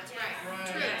it. That's right.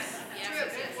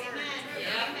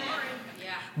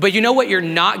 Yeah. But you know what you're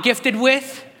not gifted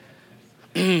with?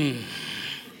 Being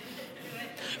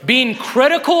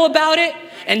critical about it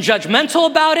and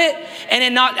judgmental about it and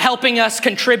in not helping us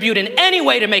contribute in any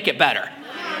way to make it better.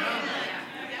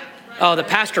 Oh, the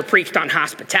pastor preached on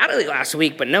hospitality last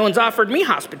week, but no one's offered me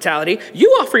hospitality.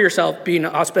 You offer yourself being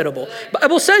hospitable. The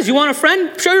Bible says you want a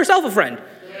friend, show yourself a friend.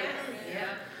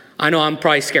 I know I'm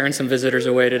probably scaring some visitors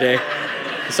away today.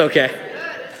 It's okay.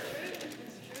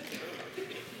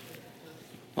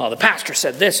 Well, the pastor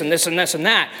said this and this and this and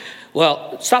that.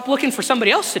 Well, stop looking for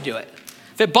somebody else to do it.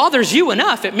 If it bothers you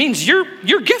enough, it means you're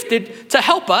gifted to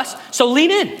help us, so lean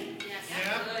in.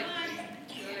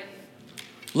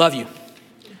 Love you.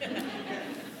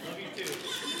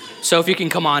 So if you can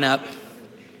come on up.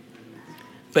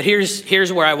 But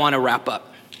here's where I want to wrap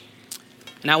up.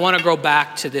 And I want to go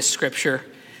back to this scripture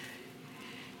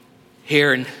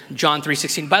here in John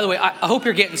 3:16. By the way, I hope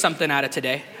you're getting something out of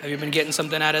today. Have you been getting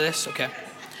something out of this? Okay.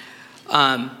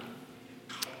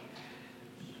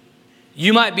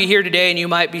 You might be here today and you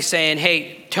might be saying,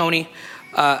 hey, Tony,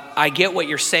 I get what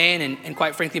you're saying. And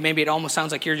quite frankly, maybe it almost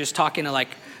sounds like you're just talking to like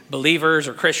believers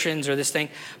or Christians or this thing.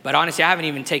 But honestly, I haven't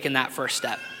even taken that first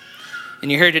step. And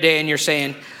you're here today and you're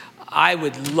saying, I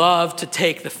would love to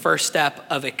take the first step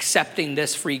of accepting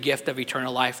this free gift of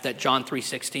eternal life that John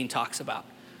 3:16 talks about.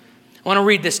 I want to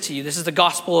read this to you. This is the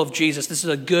gospel of Jesus. This is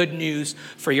a good news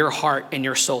for your heart and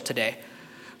your soul today.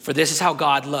 For this is how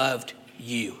God loved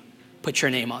you. Put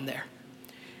your name on there.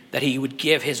 That he would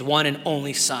give his one and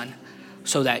only son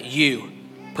so that you,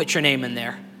 put your name in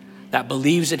there, that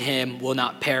believes in him will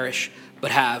not perish but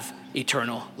have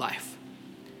eternal life.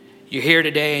 You're here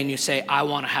today and you say, I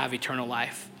want to have eternal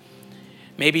life.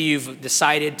 Maybe you've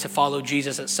decided to follow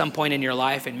Jesus at some point in your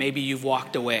life and maybe you've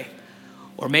walked away.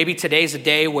 Or maybe today's a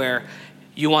day where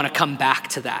you want to come back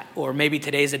to that. Or maybe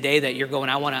today's a day that you're going,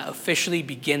 I want to officially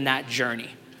begin that journey.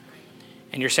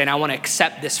 And you're saying, I want to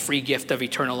accept this free gift of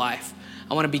eternal life.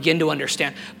 I want to begin to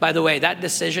understand. By the way, that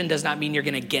decision does not mean you're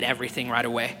going to get everything right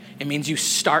away. It means you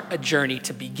start a journey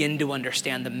to begin to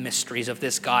understand the mysteries of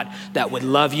this God that would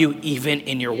love you even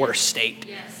in your worst state.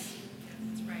 Yes.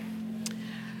 That's right.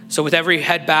 So with every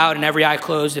head bowed and every eye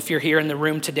closed, if you're here in the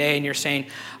room today and you're saying,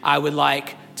 I would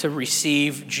like to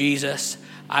receive Jesus,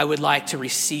 I would like to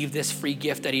receive this free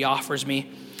gift that he offers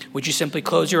me, would you simply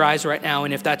close your eyes right now?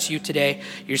 And if that's you today,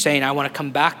 you're saying, I want to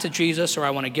come back to Jesus, or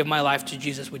I want to give my life to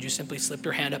Jesus, would you simply slip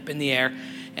your hand up in the air?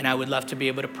 And I would love to be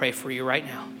able to pray for you right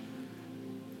now.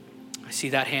 I see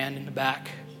that hand in the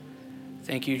back.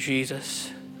 Thank you, Jesus.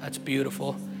 That's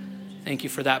beautiful. Thank you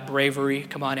for that bravery.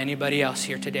 Come on, anybody else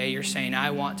here today? You're saying,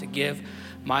 I want to give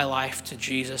my life to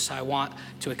Jesus. I want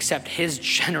to accept his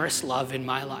generous love in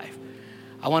my life.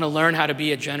 I want to learn how to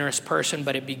be a generous person,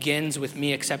 but it begins with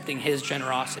me accepting his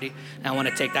generosity. And I want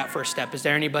to take that first step. Is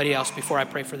there anybody else before I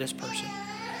pray for this person?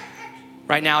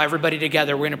 Right now, everybody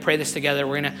together, we're going to pray this together.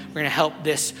 We're going to help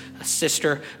this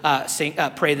sister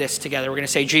pray this together. We're going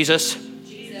to say, Jesus.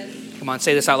 Come on,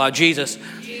 say this out loud. Jesus.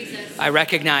 I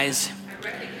recognize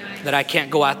that I can't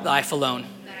go out life alone.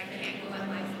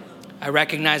 I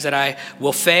recognize that I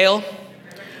will fail.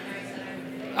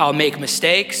 I'll make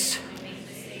mistakes.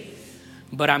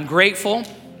 But I'm grateful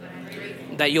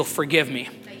that you'll forgive me,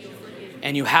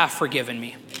 and you have forgiven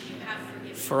me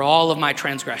for all of my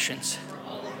transgressions.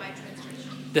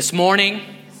 This morning,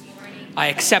 I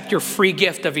accept your free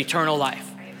gift of eternal life.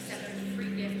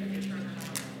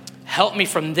 Help me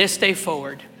from this day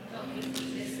forward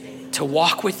to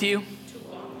walk with you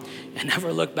and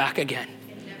never look back again.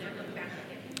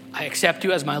 I accept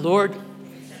you as my Lord.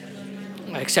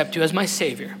 I accept you as my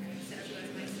Savior.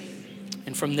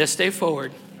 And from this day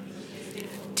forward,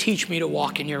 teach me to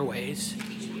walk in your ways.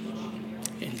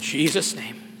 In Jesus'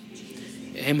 name,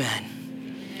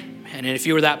 amen. And if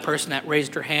you were that person that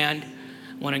raised your hand,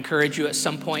 I want to encourage you at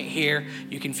some point here,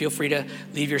 you can feel free to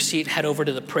leave your seat, head over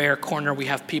to the prayer corner. We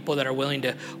have people that are willing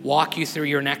to walk you through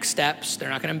your next steps. They're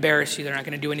not going to embarrass you. They're not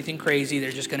going to do anything crazy.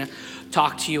 They're just going to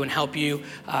talk to you and help you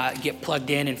get plugged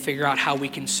in and figure out how we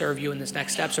can serve you in this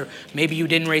next steps. Or maybe you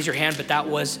didn't raise your hand, but that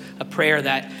was a prayer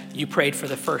that you prayed for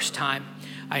the first time.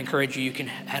 I encourage you, you can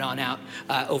head on out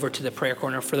over to the prayer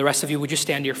corner. For the rest of you, would you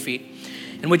stand to your feet?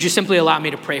 And would you simply allow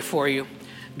me to pray for you?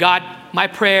 God, my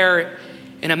prayer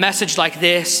in a message like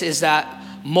this is that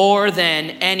more than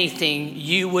anything,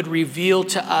 you would reveal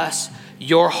to us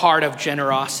your heart of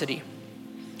generosity.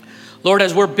 Lord,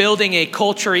 as we're building a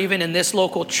culture, even in this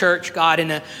local church, God,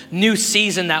 in a new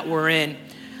season that we're in,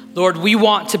 Lord, we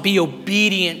want to be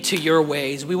obedient to your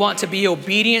ways. We want to be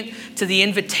obedient to the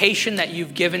invitation that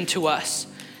you've given to us,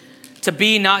 to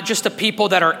be not just a people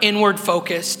that are inward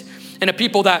focused and a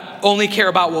people that only care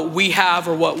about what we have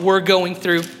or what we're going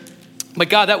through, but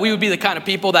God, that we would be the kind of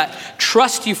people that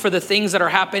trust you for the things that are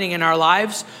happening in our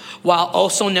lives, while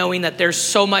also knowing that there's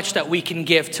so much that we can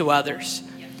give to others.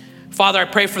 Father, I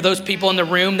pray for those people in the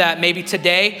room that maybe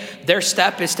today their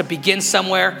step is to begin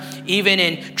somewhere, even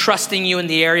in trusting you in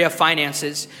the area of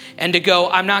finances, and to go,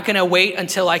 I'm not going to wait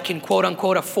until I can quote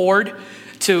unquote afford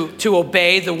to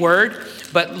obey the word,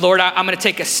 but Lord, I'm going to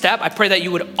take a step. I pray that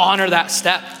you would honor that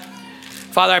step.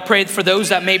 Father, I pray for those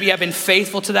that maybe have been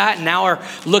faithful to that and now are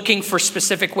looking for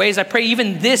specific ways. I pray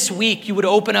even this week you would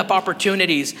open up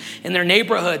opportunities in their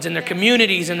neighborhoods, in their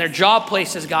communities, in their job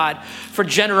places, God, for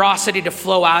generosity to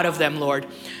flow out of them, Lord.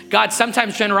 God,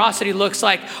 sometimes generosity looks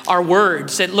like our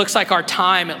words. It looks like our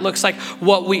time. It looks like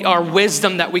our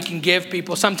wisdom that we can give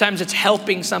people. Sometimes it's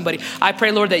helping somebody. I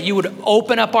pray, Lord, that you would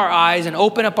open up our eyes and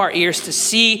open up our ears to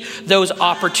see those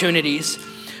opportunities.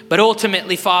 But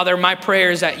ultimately, Father, my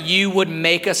prayer is that you would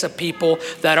make us a people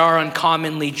that are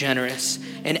uncommonly generous.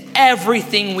 In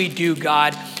everything we do,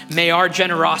 God, may our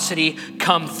generosity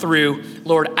come through,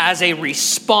 Lord, as a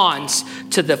response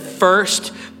to the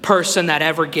first person that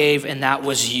ever gave, and that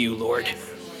was you, Lord.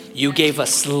 You gave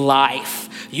us life.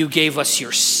 You gave us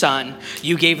your son.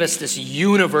 You gave us this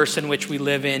universe in which we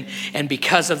live in. And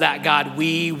because of that, God,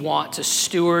 we want to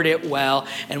steward it well.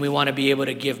 And we want to be able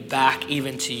to give back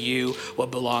even to you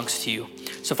what belongs to you.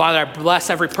 So Father, I bless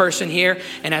every person here.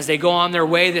 And as they go on their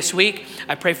way this week,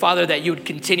 I pray, Father, that you would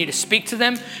continue to speak to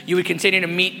them. You would continue to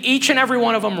meet each and every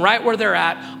one of them right where they're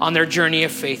at on their journey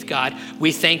of faith, God.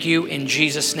 We thank you in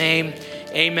Jesus' name.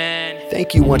 Amen.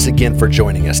 Thank you once again for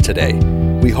joining us today.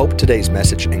 We hope today's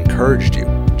message encouraged you,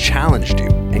 challenged you,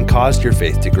 and caused your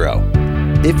faith to grow.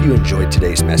 If you enjoyed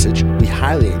today's message, we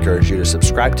highly encourage you to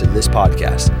subscribe to this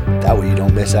podcast. That way you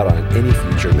don't miss out on any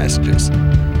future messages.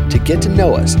 To get to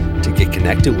know us, to get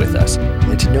connected with us,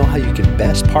 and to know how you can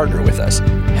best partner with us,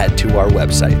 head to our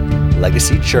website,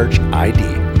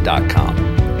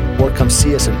 legacychurchid.com, or come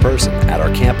see us in person at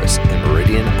our campus in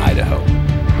Meridian, Idaho.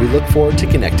 We look forward to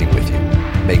connecting with you.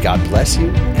 May God bless you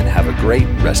and have a great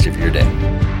rest of your day.